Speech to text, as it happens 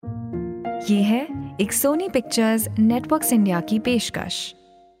ये है एक सोनी पिक्चर्स नेटवर्क्स इंडिया की पेशकश।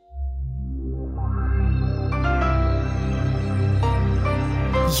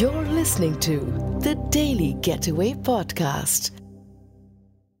 You're listening to The Daily Getaway Podcast.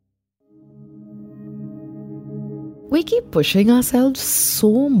 We keep pushing ourselves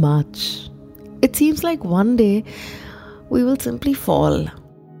so much. It seems like one day we will simply fall.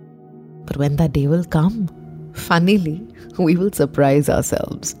 But when that day will come, funnily, we will surprise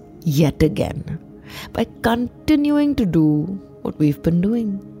ourselves yet again by continuing to do what we've been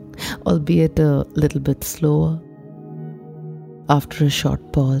doing, albeit a little bit slower. After a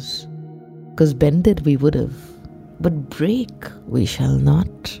short pause, because bended we would have, but break we shall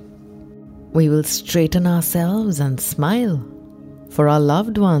not. We will straighten ourselves and smile. For our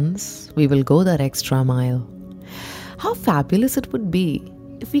loved ones, we will go that extra mile. How fabulous it would be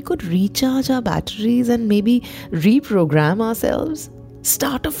if we could recharge our batteries and maybe reprogram ourselves,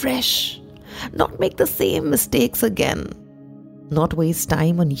 start afresh, not make the same mistakes again, not waste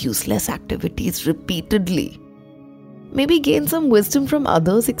time on useless activities repeatedly. Maybe gain some wisdom from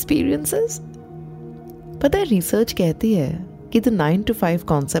others' experiences. But the research कहती है कि the 9 to 5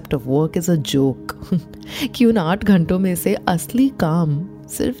 concept of work is a joke. कि उन 8 घंटों में से असली काम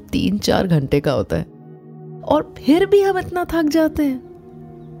सिर्फ 3-4 घंटे का होता है. और फिर भी हम इतना थक जाते हैं.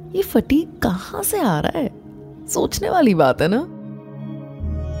 ये फटीग कहाँ से आ रहा है? सोचने वाली बात है ना?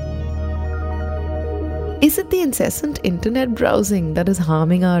 Is it the incessant internet browsing that is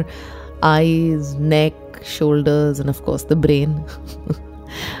harming our eyes, neck, shoulders, and of course the brain?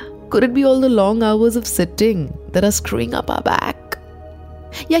 Could it be all the long hours of sitting that are screwing up our back?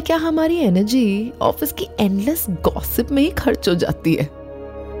 या क्या हमारी energy office की endless gossip में ही खर्च हो जाती है?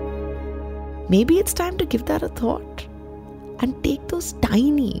 Maybe it's time to give that a thought and take those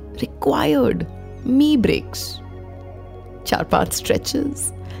tiny, required me breaks. 4-5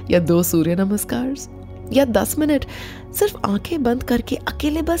 stretches या 2 सूर्य नमस्कार या 10 मिनट सिर्फ आंखें बंद करके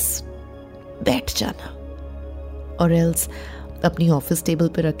अकेले बस बैठ जाना. और एल्स अपनी ऑफिस टेबल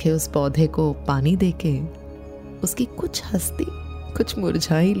पे रखे उस पौधे को पानी देके उसकी कुछ हंसती, कुछ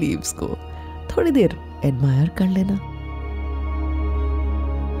मुरझाई लीव्स को थोड़ी देर एडमायर कर लेना.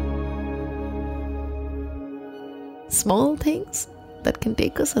 Small things that can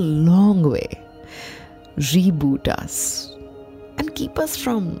take us a long way, reboot us, and keep us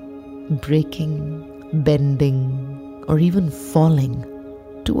from breaking, bending, or even falling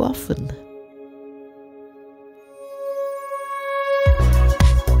too often.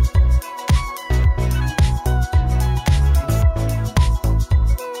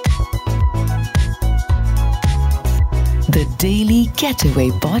 The Daily Getaway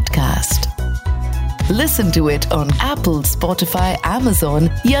Podcast. Listen to it on Apple, Spotify, Amazon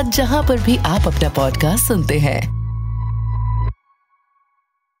या जहां पर भी आप अपना podcast सुनते हैं.